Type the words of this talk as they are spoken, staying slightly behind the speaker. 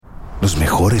Los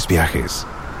mejores viajes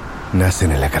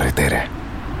nacen en la carretera,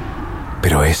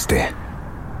 pero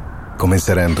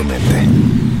comenzará en tu mente.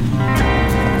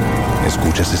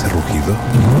 ¿Escuchas ese rugido?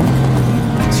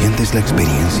 ¿Sientes la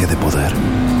experiencia de poder?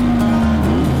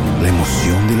 ¿La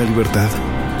emoción de la libertad?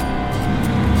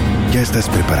 Ya estás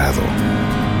preparado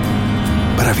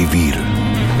para vivir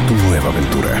tu nueva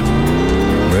aventura.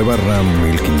 Nueva Ram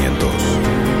 1500,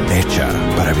 hecha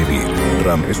para vivir.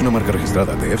 Ram es una marca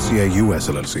registrada de FCI US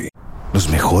LLC. Los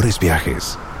mejores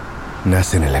viajes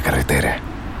nacen en la carretera,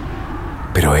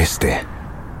 pero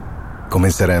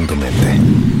comenzará en tu mente.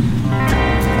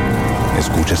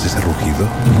 ¿Escuchas ese rugido?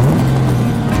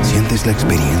 ¿Sientes la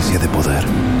experiencia de poder?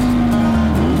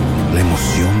 ¿La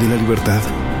emoción de la libertad?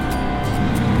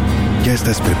 Ya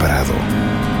estás preparado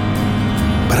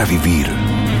para vivir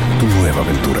tu nueva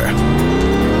aventura.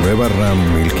 Nueva Ram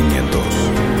 1500,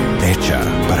 hecha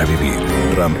para vivir.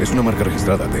 Ram es una marca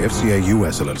registrada de FCI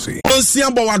US LLC.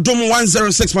 Adom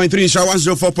 106.3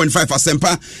 104.5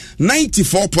 Asempa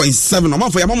 94.7 no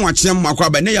mafo ya mamo akyem makwa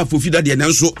ba ne ya fofida de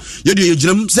nanso ye de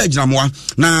yegiram se giramoa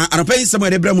na arapai se mo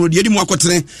de bra mu de mu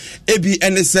akotene ebi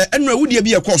ene se enu awudie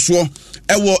bi ekoso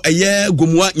ewo eye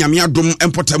gomua nyame adom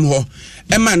empotem ho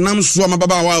ema nam so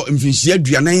mababa wa mfinhia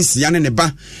aduanan nsia ne ne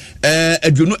ba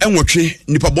aduonu enwotwe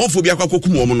nipa bonfo bi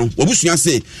akwakokum wo no wobusua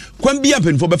se kwan bi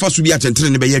ampenfo befa so bi atentere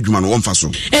ne be ye adwuma no wonfa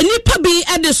so enipa bi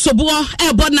ede sobo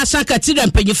ebo na saka tire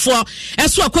mpanyifo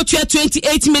eso akotua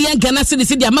 28 million Ghana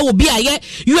cedis dia ma wo bi aye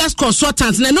US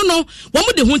consultants na no wo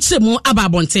mu de ho kyeremu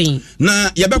ababonten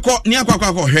na yebekọ ni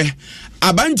akwakọ hwe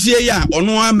abantie ya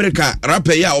ono America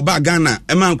rapper ya oba Ghana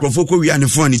ema nkrofo ko wi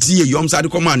anefo ani tie yom sade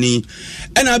komani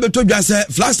ena betodwa se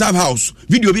flagstaff house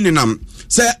video bi nenam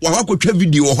se wakotwa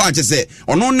video ho ache se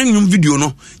ono ne nyum video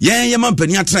no ye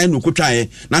mampani atran no kotwae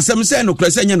na sem se no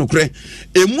kra se nye no kra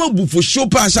emu abufo show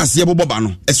pa asase boboba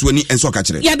no eswani enso ka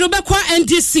kire ya do bekwa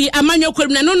NDC amanyo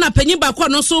kwem na no na panyi ba kwa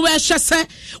no so we hwese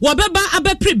wo beba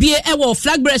abeprebie e wo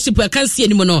flag bearership e kansie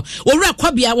ni mu no owura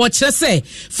kwabia wo kire se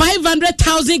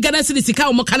 500,000 Ghana cedis ka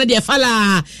o Canada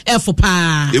fala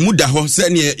efopa emu da ho se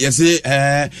ne yese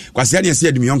kwase ne yese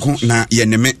adimyonko na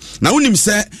yeneme na wonim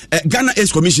se Ghana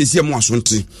Ace Commission sie mo aso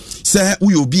se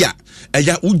uyo bia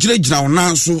eya ugiregyina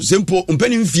wona so sempo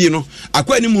mpani mfie no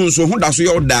akwa ni mu nso ho da so ye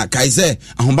oda kai se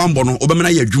ahombambo no obemana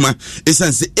ye adwuma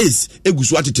esense Ace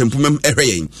eguso atempomem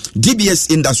ehweyen DBS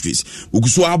Industries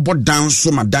uguso abodan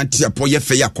so madante apo ye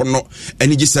fe yakono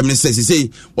eni gisemne se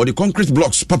or the concrete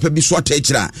blocks papa bi so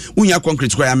atachira unya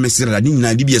concrete kwa ya mesira ni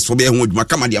nyina DBS fo be ho adwuma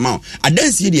kama de ma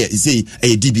adanse de say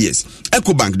DBS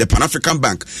Ecobank the Pan African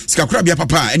Bank sikakura bia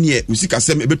papa eni usika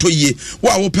sem ebeto yie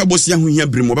wa wo pebosia ho hia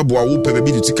brimo bebo wo pe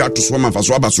bi tika to so ma fa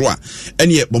so abaso a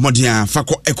eni bomodian fa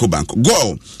ko Ecobank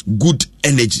go good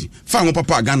energy fa wo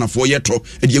papa Ghana fo yeto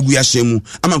e de egu ya shemu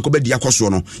amanko be dia koso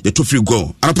no ye to free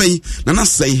go anapai na na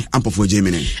sei ampofo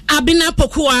Gemini abina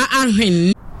pokua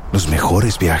ahwen. Los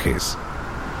mejores viajes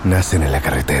nacen en la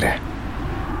carretera,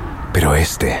 pero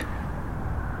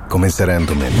comenzará en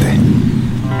tu mente.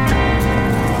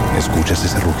 ¿Escuchas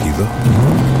ese rugido?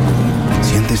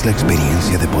 ¿Sientes la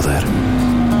experiencia de poder?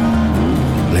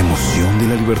 ¿La emoción de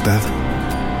la libertad?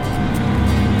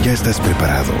 Ya estás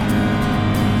preparado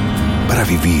para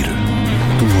vivir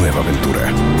tu nueva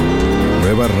aventura.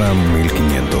 Nueva Ram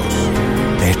 1500,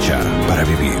 hecha para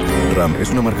vivir. Ram es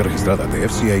una marca registrada de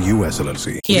FCI US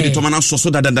LLC. Ni to mana so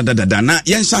na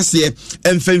yen hyase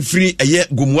emfamfiri eye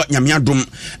gomua nyame adom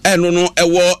eno no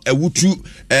ewo ewutu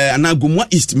ana gomua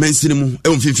East Mansini mu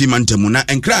emfamfiri mantamu na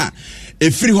enkra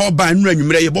efiri ho ba nura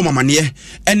nwumre ye bo mamane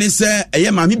ene se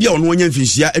eye maame bia ono wonya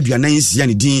mfinhia aduanan nsia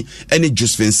ne din ene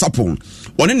Josephine Sapon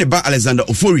one ne ba Alexander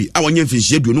Ofori a wonya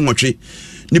mfinhia aduonu nwotwe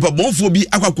nipa bonfo bi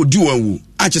akwakodi wanwu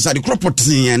achesa de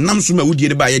cropotin nam so ma wudie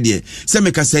de ba ye de se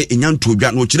meka se enyanto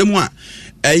dwa no kiremu a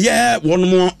eye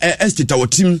wono estate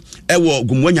awotim ewo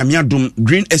gomwa nyame adom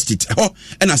Green Estate ho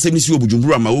ena se nisi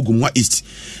obujumburu ama wo gomwa East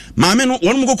maame no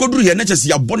wono kokoduru ye na chese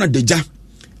ya bona deja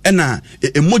ena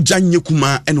emoja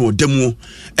nyekuma ena odamu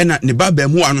ena ne baba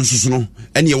mu anu nsoso no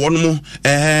ena ye wono mo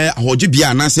ahoje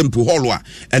bia na sempo holo a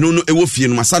eno no ewo fie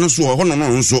no masano so ho no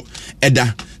no nso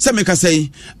eda se meka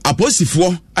sei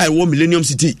aposifo a ewo Millennium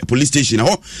City Police Station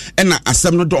ho ena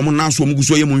asem no do mo na so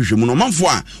omuguso ye mo nhwemu no manfo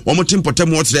a wo mo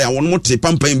tempotem wo tere a wo mo te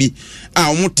pampan bi a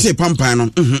wo mo te pampan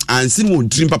no ansi mo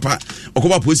dream papa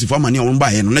okoba aposifo amane wo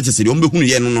ba ye no na chese de wo behunu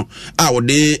ye no no a wo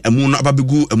de emu no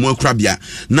ababegu emu akrabia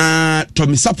na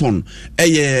Tommy Sapon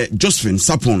Josephine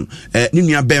Sapon ni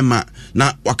nua bema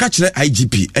na waka kire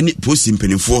IGP eni police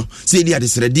mpenifo se dia de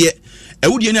srede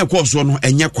ewudie na ekọ so no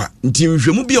enye kwa nti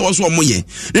nhwemu bia wo so omoye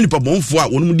ne nipa bonfo a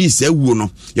wonum di se awuo no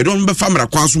ye don be famra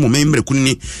kwan so mo memre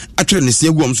kunni atwere ne se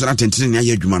awuo so na tentene ne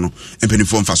aye adwuma no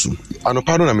empenifo mfa so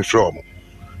anopa no na me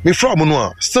from no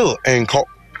a still enko.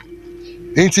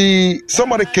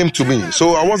 Somebody came to me,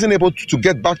 so I wasn't able to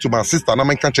get back to my sister. And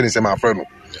I'm catching my friend.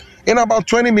 In about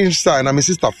 20 minutes time, my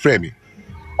sister friend me.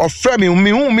 Or friend me,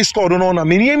 who miss called on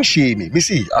me name she me. Me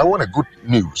see, I want a good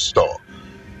news though.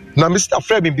 Now, Mr.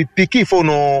 friend me be picky for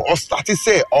no or started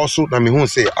say also. Now me who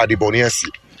say Adiboniasi.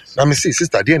 Now me see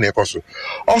sister DNA also.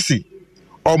 Also,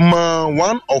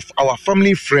 one of our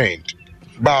family friend,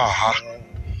 Baha.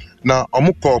 Now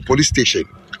I'm call police station.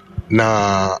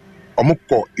 Now.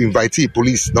 Omuko invite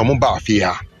police na omba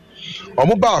afia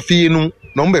omba afia no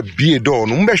na omba bie door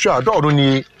no omba hwa door no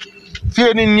ni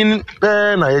fie ni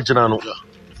na ye gina no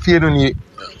fie no ni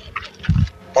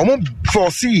omo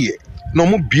foresee na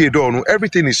omo bie door no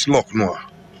everything is locked no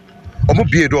omo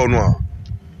bie door no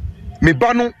me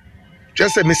ba no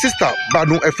just say my sister ba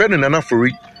no a friend na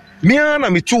fori me na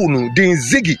me tu no den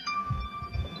zigi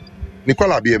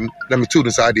Nicola biem na me tu no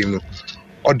sa dem no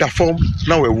oda form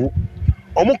na wewu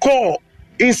omo call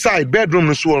inside bedroom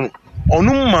no so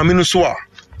onum mame no so a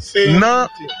na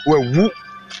wewu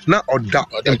na oda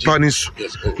empanis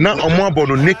na omo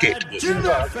abodo naked.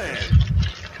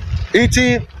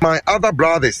 Eating my other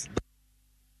brothers.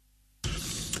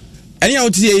 Any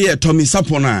out here Tommy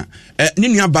Sapona ne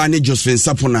nua ba ne Josephine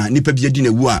Sapona nipa bi adi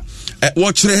na wu a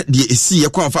wo kire de esi ye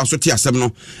kwa fa so te asem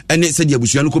no ene se de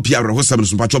abusua no kopi awre ho sam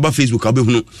so pa choba Facebook a be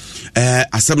hunu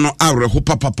asem no awre ho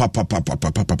papa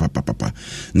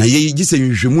na ye gise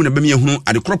nhwemu na be me hunu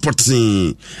ade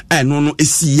kropoten no no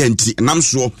esi ye nti nam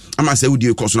so ama se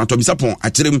wudi ko so na Tommy Sapon a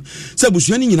kirem se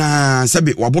abusua ni nyina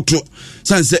sebe waboto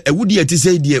sanse ewudi ati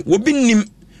se de wo binnim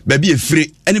baby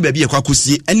free any baby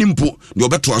kwakosi any mpo de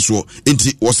obeto aso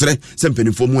enti wosre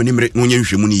sempenifo mu animre no nya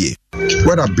nhwemu ni ye.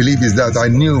 What I believe is that I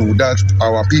knew that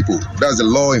our people, that's the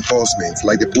law enforcement,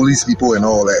 like the police people and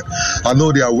all that, I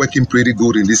know they are working pretty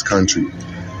good in this country.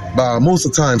 But most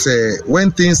of the time,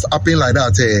 when things happen like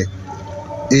that,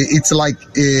 it's like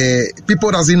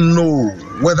people doesn't know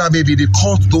whether maybe they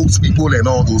caught those people and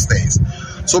all those things.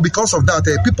 So because of that,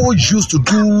 people used to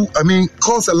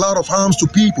cause a lot of harms to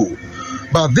people.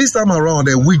 But this time around,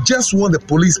 we just want the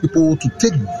police people to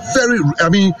take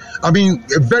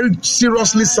very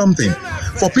seriously something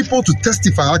for people to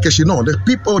testify. Actually, no,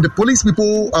 the police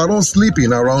people are not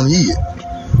sleeping around here.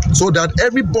 So that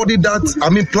everybody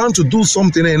that plan to do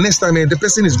something, and next time the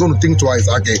person is going to think twice.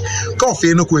 Okay,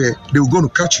 they were going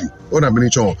to catch you.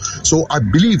 So I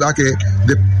believe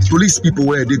the police people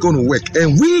they're going to work,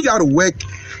 and we got to work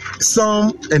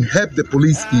some and help the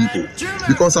police people,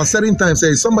 because at certain times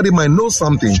somebody might know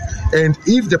something, and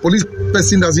if the police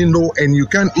person doesn't know and you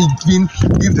can't even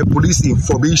give the police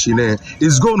information,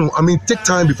 it's going to take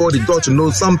time before they got to know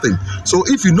something. So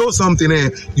if you know something,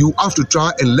 you have to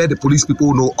try and let the police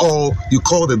people know, or you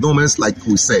call the domains like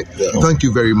we said. Thank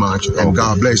you very much, and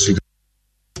God bless you.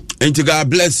 And to God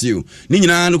bless you. Ni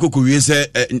nyina no kokowie se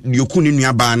yoku ni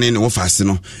nua ba ne wo fase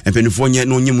no empenifo nye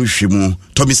no nyem hwemu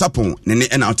Tommy Sapon ne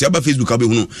na ote aba Facebook abe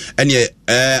hunu ene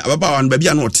ababa wan ba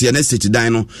bia no ote na state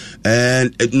dan no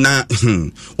na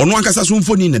ono ankasa so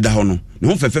mfoni ne da ho no ne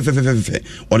ho fe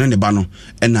ono ne ba no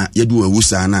na yedu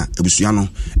awusa na abusua no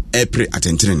epre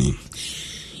atentrene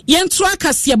Yentu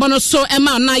Kasiebo no so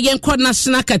ema na yenko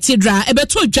National Cathedral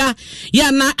ebeto dwa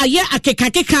ya na aye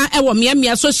akekakeka ewo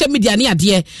miamia social media ne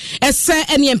ade ese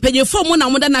ene empanyefo mu na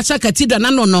moda National Cathedral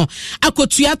na no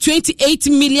akotua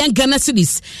 28 million Ghana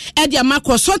cedis e dia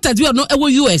makọ sontade no ewo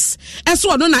US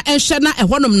eso no na enhye na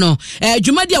ehonom no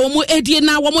dwumadi a wo mu edie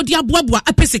na wo mu de aboaboa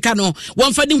apesika no wo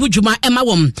mfa ni hudwuma ema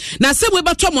wom na se we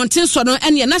beto monten so no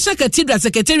ene National Cathedral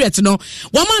secretariat no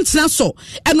wo mantena so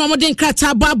eno mo de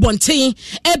nkrata ba bonten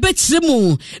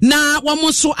ebechiremu na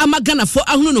wamonso amagana fo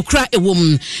ahunu no kra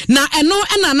ewom na eno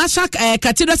na National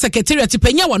Cathedral Secretariat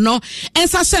penya wono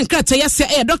ensa senkrata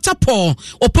yese Dr. Paul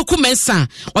Opoku Mensa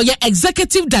oye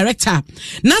Executive Director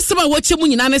na sema wochemu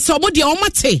nyina ne se omode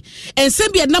omate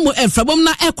ensebia na mo enfrabom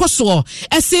na ekoso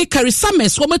ese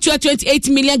Karisames wo 28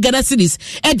 million Ghana cedis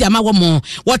ediama womo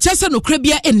wochese no kra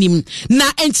bia enim na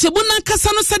enchemu na kasa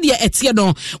no se de etie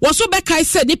no wo so bekai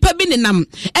se nipa bi nenam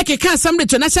ekeka asam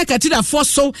de National Cathedral for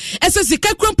so ese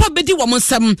sika krompo bedi wo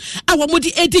nsam a wo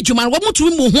modi edi dwuma wo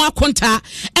mutumi mu ho akonta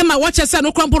e ma wache se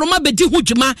no krompo no ma bedi ho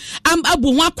dwuma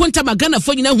abu ho akonta magana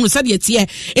fo nyina hu sade tie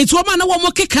enti wo ma na wo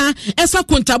mo keka esa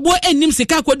kontabo enim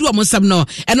sika kwadi wo nsam no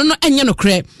eno no enye no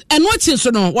kre eno chi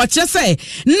so no wache se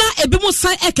na ebi mu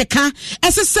san ekeka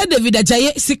ese se David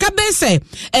Ajaye sika be se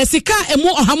sika emu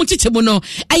oham chichemu no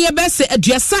eye be se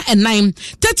aduasa enan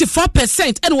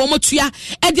 34% ene wo motua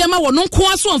e de ma wo no nko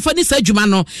aso mfa ni sa adwuma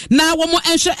no na wo mo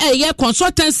enhwe eye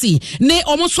consultancy ne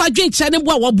o mo so adwenche ne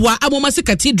bo a wo boa amoma se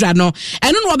cathedral no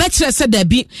eno no be kire se da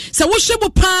bi se wo hwe bo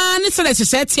pa ne se le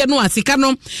hye tie no asika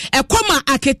no ekoma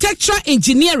architecture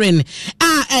engineering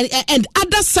and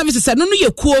other services eno no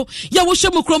yekuo ya wo hwe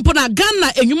mo krompo na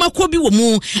Ghana enwuma ko bi wo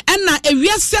mu ena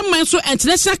ewiase man so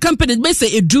international companies be se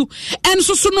edu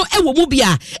enso so no e wo mu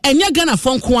bia enya Ghana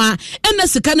fonkoa ena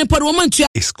sika ne por wo mantua.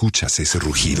 Escuchas ese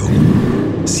rugido.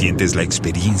 Sientes la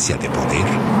experiencia de poder,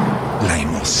 la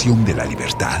emoción de la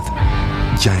libertad.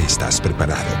 Ya estás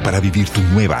preparado para vivir tu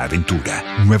nueva aventura.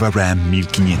 Nueva Ram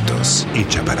 1500,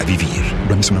 hecha para vivir.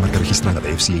 Ram es una marca registrada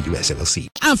de FCA US LLC.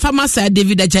 Farmasa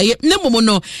David Ajaye ne momo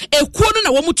no ekuo no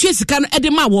na wo mutua sika no ede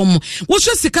ma wo mo wo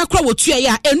hwe sika kra wo tua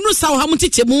ya enu sa wo ha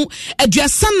mutichemu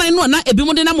aduasanan no na ebi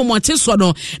mo de na momote so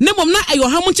no ne mom na ayo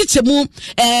ha mutichemu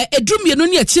edrumienu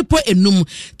ne achipo enum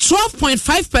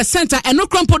 12.5% a eno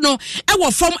krompo no e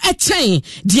wo fom e chen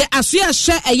de asoya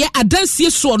hye eye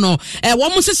adansie so no wo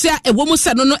mo sese e wo mo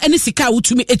se no ene sika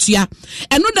wutumi etua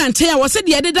eno dante ya wo se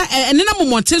de ede da ene na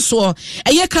momote so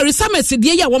eye karisames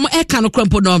de ya wo mo e ka no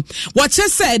krompo no wo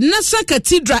said National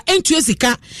Cathedral entue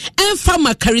sika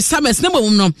enfama karisames na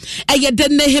mum no eye de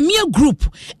Nehemia group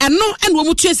eno en wo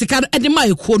mutue sika de ma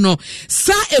ekuo no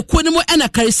sa ekuo ne mo ena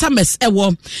karisames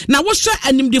ewo na wo hwe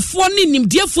animdefo ne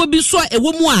nimdiefo bi so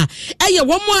ewo mu a eye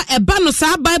wo mu a eba no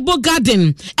sa Bible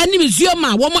Garden ene museum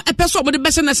a wo mo epeso mo de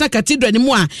bese National Cathedral ne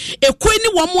mu a ekuo ni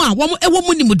wo mu a wo mo ewo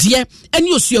mu nimdie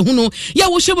ene osuahu no ya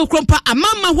wo hwe mo krompa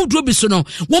amama hodro bi so no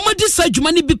wo mo di sa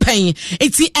dwuma ne bi pen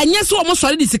eti enye so wo mo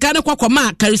sore di sika ne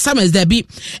kwakoma karisames dabi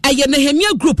eye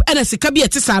Nehemia group ena sika bi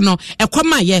etisa no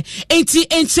ekwama ye enti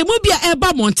enchemu bia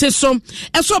eba monte so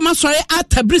eso ma sore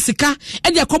atabri sika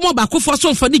e de akomo ba kofo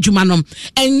so mfa ni dwuma no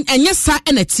enye sa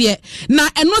ena tie na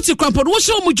enoti kwampo wo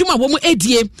hye wo dwuma wo mu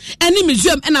edie eni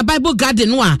museum ena Bible Garden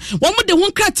no a wo mu de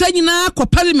ho krata nyina kwa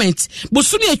parliament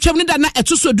bosunu etwam ne da na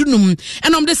etoso dunum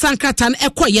enom de sankrata na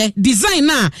ekoye design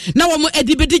na wo mu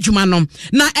edi bedi dwuma no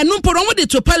na enumpo wo de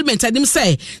to parliament adim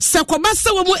say sekoba se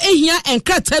wo mu ehia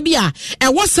enkrata bia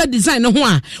sa design no ho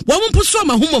a wo mpuso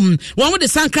ma homom wo de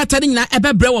sankrata ne nyina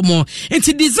ebebre wo mo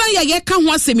enti design ya ye ka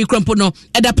ho asemi krompo no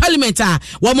eda parliament a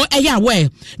wo mo eya we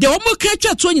de wo mo ka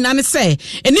twa to nyina ne se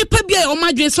enipa bia wo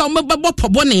madwen se wo bebo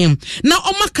pobone na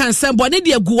o makansa bone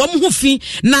de agu wo mo ho fi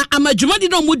na amadwuma de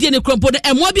no mo de ne krompo no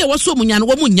emo bia wo so munya no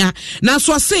wo munya na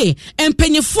so se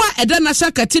empenyefo a eda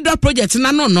National Cathedral project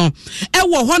na no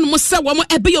ewo ho no mo se wo mo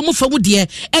ebe yo mo famu de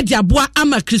e de aboa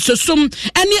ama kristosum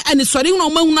ene sori no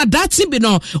mahuna dati bi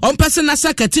no on person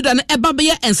National Cathedral na eba be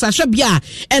ye ensahwe bia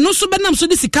eno so benam so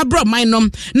de sika bro man no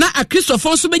na a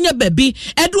Christopher so benya babi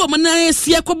edu o na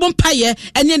sie kobom paye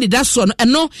enye ni da so no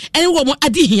eno ene wo mo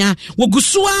adihia wo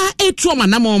gusua etu o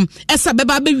manam esa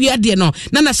beba be wi ade no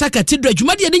na National Cathedral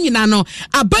dwuma de nyina no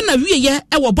aba na wi ye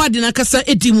e wo body na kasa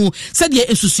edimu se de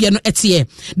esusue no etie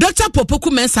Dr.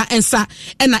 Popoku Mensa ensa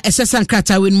ena esesa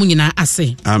nkrata we mu nyina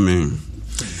ase amen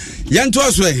yanto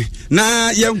aswe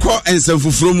na yenko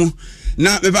ensamfufuro mu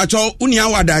na mebacho unia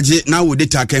wadaje na wo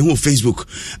data kan ho Facebook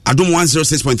Adom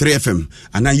 106.3 FM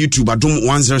ana YouTube Adom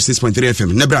 106.3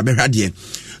 FM na bra behwade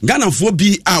Ghana fo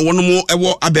bi a wono mo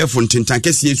ewo abefo ntentan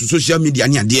kese su social media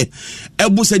ne ade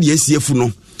ebu se de asiefu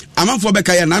no amanfo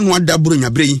beka ya nanu adaburo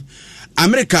nyabrei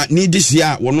America ni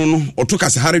disia wono no otoka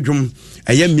Sahara dwom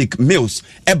eye Meek Mill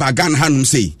eba Ghana hanum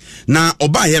sei na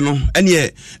oba ye no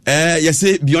ene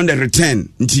yese beyond the return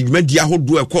nti media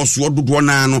hodo ekoso dodo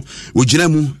na no ogina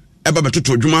mu eba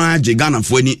betoto dwuma je Ghana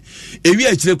fo ani ewi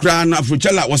akire kura na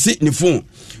afrochela wose ne phone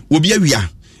obi awia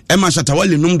ema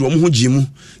shatawale num do mo ho gimu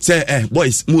say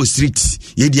boys mo street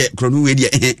ye de krono we de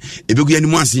ebegu ani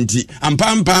mo asinti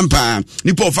ampa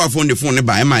nipa ofa phone the phone ne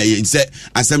ba ema say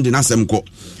asem de na asem ko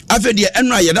afede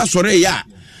eno ayeda sore ya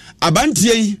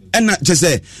abantie ena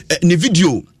chese ne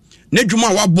video ne dwuma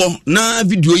wabo na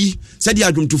video yi se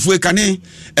dia dwumtufo ekane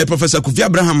Professor Kofi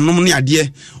Abraham nom ne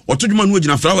ade otodwuma no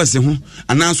ogina flowers ho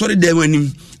ana sore dem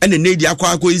anim ena ne di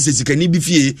akwa isesikani bi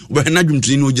fie obehna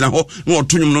dwumtuni no ogina ho na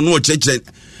otonyum no ochekire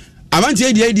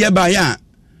abantie dia ba ya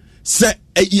se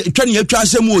twani atwa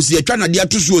asem osi atwa na de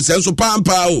atoso se nso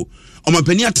pampa o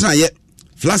omapani atena ye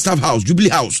flagstaff house Jubilee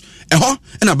house eho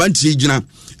ena abantie gina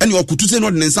ɛne ɔkoto sɛ no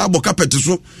ɔde ne nsa abɔ carpet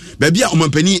so baabi a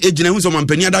ɔmampani egyina hu sɛ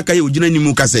ɔmampani adaka yɛ ogyina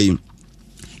nimu kasa yi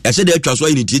ɛhyɛ de atwa so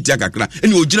ayi ne tietia kakra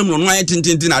ɛne ogyina mu no ayɛ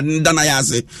tententen na ade da na yɛ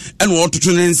ase ɛne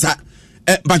ɔtoto ne nsa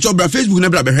bacho bra Facebook na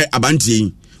bra bɛhwɛ abantie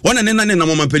yi wɔna ne na ne nam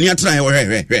ɔmampani atra yɛ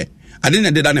hwɛ ade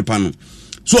ne deda ne pa no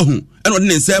so hu ɛne ɔde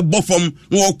ne nsa bɔ fam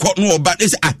na ɔkɔ na ɔba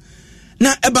ɛsɛ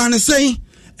na ɛba ne sɛn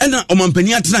ɛna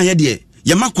ɔmampani atra yɛ deɛ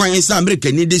yɛma kwan sɛ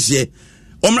America ni de hye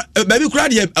baabi kura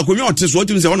deɛ akonwa ɔte so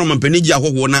ɔtum sɛ wɔn ɔmampani gye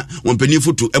ahɔhoɔ na ɔmampani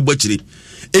foto ɛbɔ akyire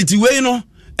eti wei no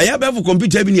ɛyɛ bɛfo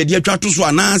computer bi ne yɛde atwa to so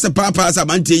anaasɛ paapaa sɛ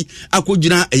abantie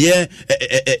akɔgyina ɛyɛ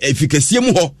efikasie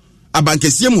mu hɔ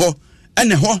abankasie mu hɔ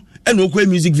ɛne hɔ ɛna okɔ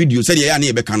music video sɛ deɛ yɛ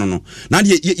ane yɛbɛka no na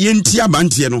deɛ yɛnti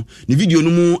abantie no ne video no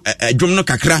mu dwom no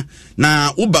kakra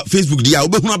na woba Facebook deɛ a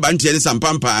wobɛhunu abantie ne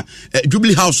sampampa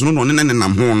Jubilee House no ne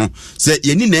nam ho no sɛ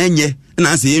yɛni na ɛnyɛ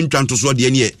na sɛ yɛntwa nto so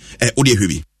deɛ ne wode hwɛ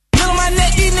bi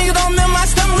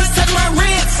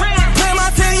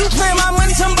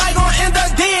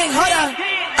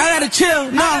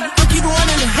chill, no, don't keep it one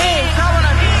in the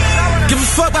head. Give a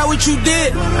fuck about what you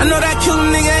did. I know that cute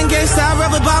nigga ain't gangsta. I'd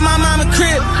rather buy my mama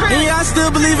crib. And yeah, I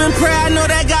still believe in prayer. I know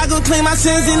that God gon' clean my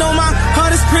sins. He know my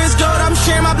heart is Prince Gold. I'm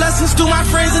sharing my blessings through my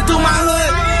friends and through my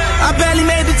hood. I barely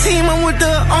made the team. I'm with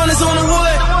the owners on the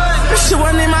wood. This shit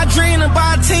wasn't in my dream to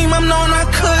buy a team. I'm knowing I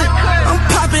could. I'm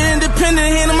popping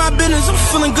independent, handling my business. I'm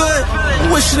feeling good.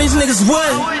 I'm wishing these niggas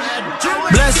would.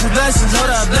 Blessings, hold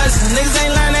up, blessings. Niggas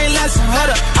ain't learn they lesson, hold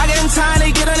up. I get them time,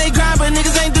 they get on they grind, but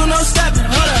niggas ain't do no stepping,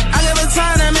 hold up. I give them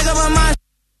time to make up my mind.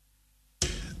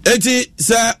 Eti,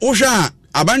 sir, Osha,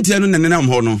 abantie no nenenam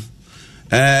ho no.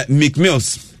 Meek Mill,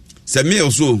 sir Mill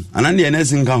so, anande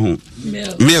enesin ka ho.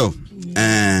 Mill.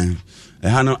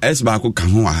 Hano es ba ko ka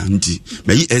ho a nti.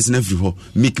 Bayi es na firi ho.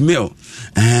 Meek Mill.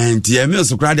 Nti Mill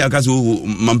so kra de aka so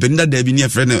mampenda da bi ne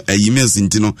frɛ no Mill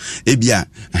nti no ebia.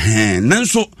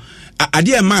 Nanso ade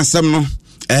e ma asem no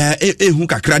ehu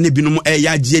kakra ne binom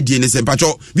ya agye die ne se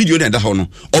mpacho video na da ho no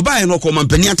obae no ko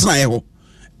mampani atena ye ho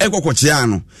ekokɔkyea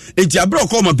no enti abra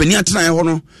ko mampani atena ye ho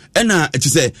no ɛna ɛti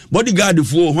sɛ bodyguard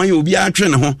fo hwan ye obi atwe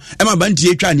ne ho ɛma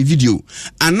bantie atwa ne video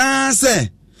ana sɛ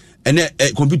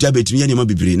ɛne computer betimi ya ne ma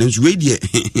bibire nanso we die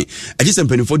ɛgye sɛ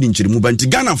mpanifo di nkyeremu banti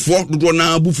Ghana fo dodo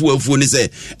na abufu afuo ne sɛ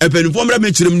mpanifo mra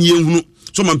me kyerem ne yehunu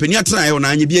so mampani atena ye ho na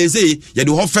anye bia sɛ ye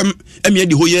de ho fam ɛme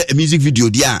de ho ye music video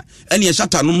dia ɛne ye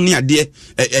shata nom ne ade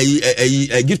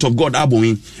gift of God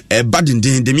abon badin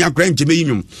de me akra nkyeme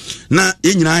yinwum na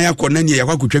ye nyina ya kɔ na ne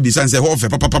yakwa kotwa bi sanse ho fe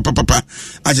papa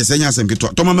agye sɛ nya asɛm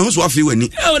keto to mama ho so afi wani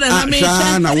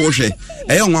na wo hwɛ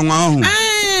ɛyɛ nwanwa ho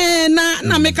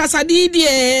na mekasa di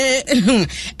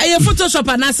ɛyɛ Photoshop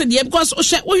anase deɛ because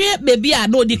wohwɛ baby a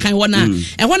no di kan wona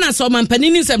ɛhɔ na sɛ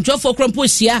mampani ni nsɛm twofo krompo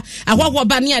hia ahɔhɔ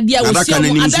ba ne ade a wosia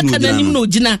adaka nanim no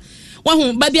gyina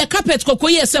wahu baby a carpet kokɔ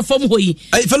yɛ sɛ fam hɔ yi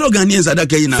fellow Ghanaians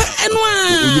adaka yi na ɛno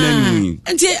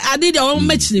a nti ade deɛ wɔn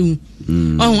makyire mu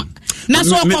wahu na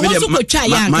so ko so ko twa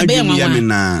ya ka be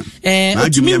mama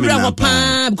otumi bra ko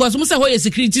pa because mo say ho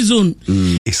security zone.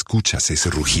 Escuchas ese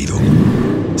rugido,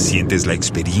 sientes la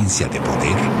experiencia de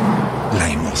poder, la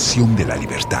emoción de la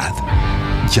libertad.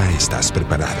 Ya estás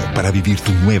preparado para vivir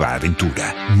tu nueva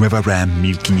aventura. Nueva Ram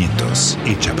 1500,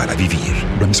 hecha para vivir.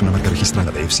 Ram es una marca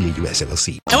registrada de FCA US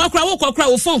LLC.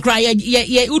 Wo phone cry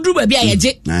ye udru ba bia ye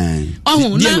je.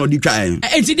 Oh na no di try.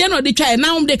 Enti dia no di try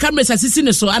na the cameras asisi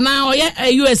ne so ana oye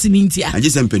US ni ntia. Aje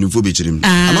sem penifo be kyerem.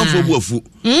 Amanfo bu afu.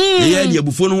 Ye de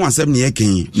abufo no ho asem ne ye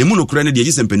kan. Ne mu no kura ne de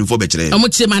aje sem penifo be kyerem. Omo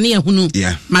kyerem ane ye hunu.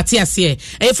 Matias ye.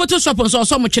 Photoshop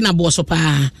so mo twe na bo so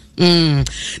pa.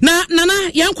 Na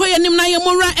yankɔ yanim na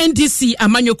yemora NDC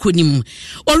amanyoko nim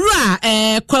owura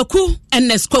kwaku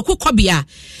NS kwaku kobia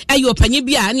ayo panyi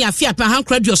bia ne afia pa han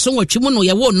radio so watwe mu no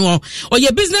ye wo no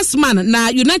oye businessman na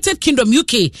United Kingdom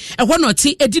UK ɛhɔ no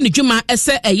ti edi ne dwuma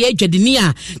ɛsɛ ɛyɛ dwadini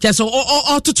a kyɛso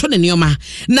ɔtoto ne neoma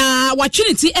na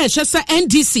watweniti ɛhwɛ sɛ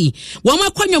NDC wɔn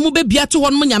akɔnwa mu bebia to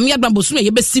hɔ no nyame adambo so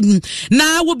ye besim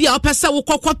na wo bia opɛ sɛ wo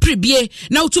kɔkɔ prebie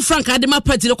na wotu frank adema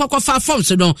party le kɔkɔ fa form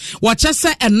so no wɔkyɛ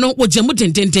sɛ ɛno wogyemu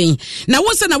dendenden na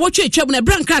wo sɛ na wotwe twam na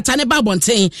brankrata ne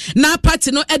babonten na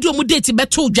party no edu mu date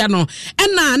beto dwa no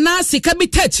ɛna na sika bi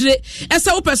tachire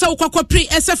ɛsɛ wo pɛsɛ wo kɔkɔ pre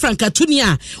ɛsɛ frankatuni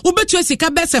a wo betu sika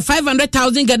bɛsɛ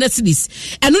 500,000 Ghana cedis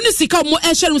ɛno ne sika mo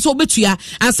ɛhwɛ no so wo betua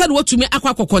ansa de wotumi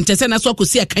akɔ kontese na so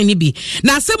akosi akan ne bi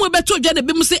na asɛ mo beto dwa de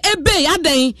bi mu se ebe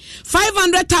adan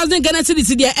 500,000 Ghana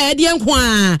cedis de ɛde nko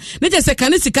a ne je sika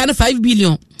ne 5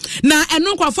 billion na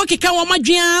eno nkwafo keka wo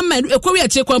madwea ma ekwawi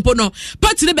ache kwampo no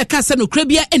party ne beka se no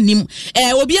krabia anim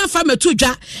obi anfa metu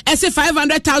dwa ese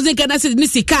 500,000 Ghana cedis ni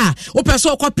sika wo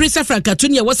peso okwa pressure frankato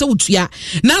ne wo se wutua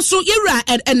nanso yewura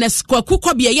ns kwaku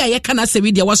kobia ye kana se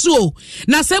media waso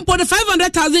na sempo de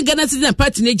 500,000 Ghana cedis na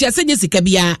party ne gya se nye sika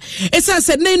bia esa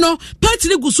se ne no party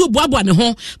ne guso boabo ne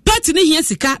ho party ne hia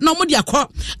sika na omodi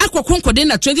akwakonkode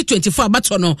na 2024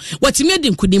 abato no watimi adi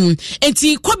nkudim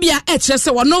enti kobia kire se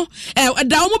wono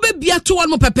da omo be bia to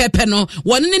wono pepepe no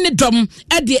wone ne dom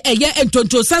de eye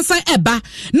entonto sansan eba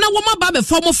na wo ma ba be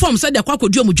form se de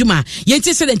kwakodu omudwuma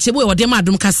yenti se de nchebo wo de ma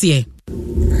Adom Kasiebo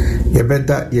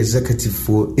yebeda executive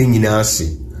for enyina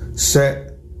ase se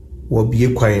wo bie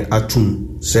kwan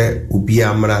atum se obi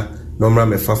amra no mra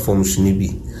mefa forms ni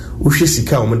bi wohwe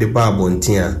sika omo de ba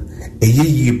abonten a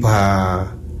eyeyi pa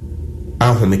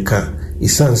ahomeka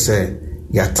isanse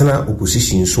yatena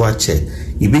opposition so ache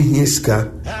ibehia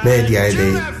sika na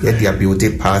yedi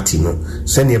abuild party no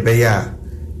se ne be ya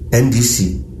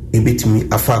NDC ebetimi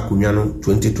afa akunwa no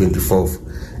 2024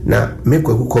 na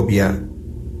mekwaku kobia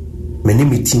meni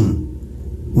meeting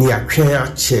ni atwen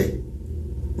ache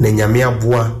na nyame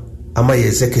aboa ama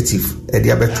executive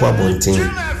edi abeto abonten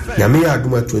nyame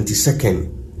aduma 22nd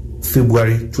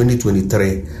February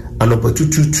 2023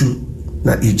 anopotututu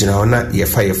na ijina ona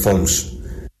ye forms.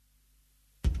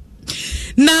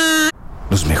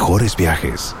 Los mejores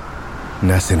viajes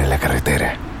nacen en la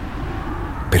carretera,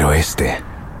 pero este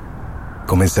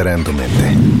comenzará en tu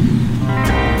mente.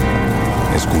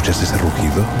 ¿Escuchas ese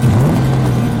rugido?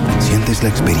 ¿Sientes la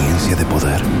experiencia de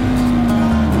poder?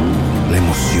 ¿La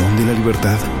emoción de la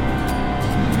libertad?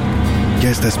 Ya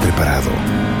estás preparado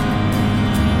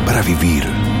para vivir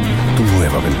tu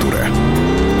nueva aventura.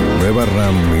 Nueva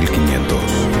RAM 1500,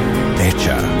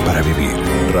 hecha para vivir.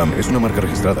 RAM es una marca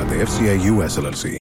registrada de FCI US LLC.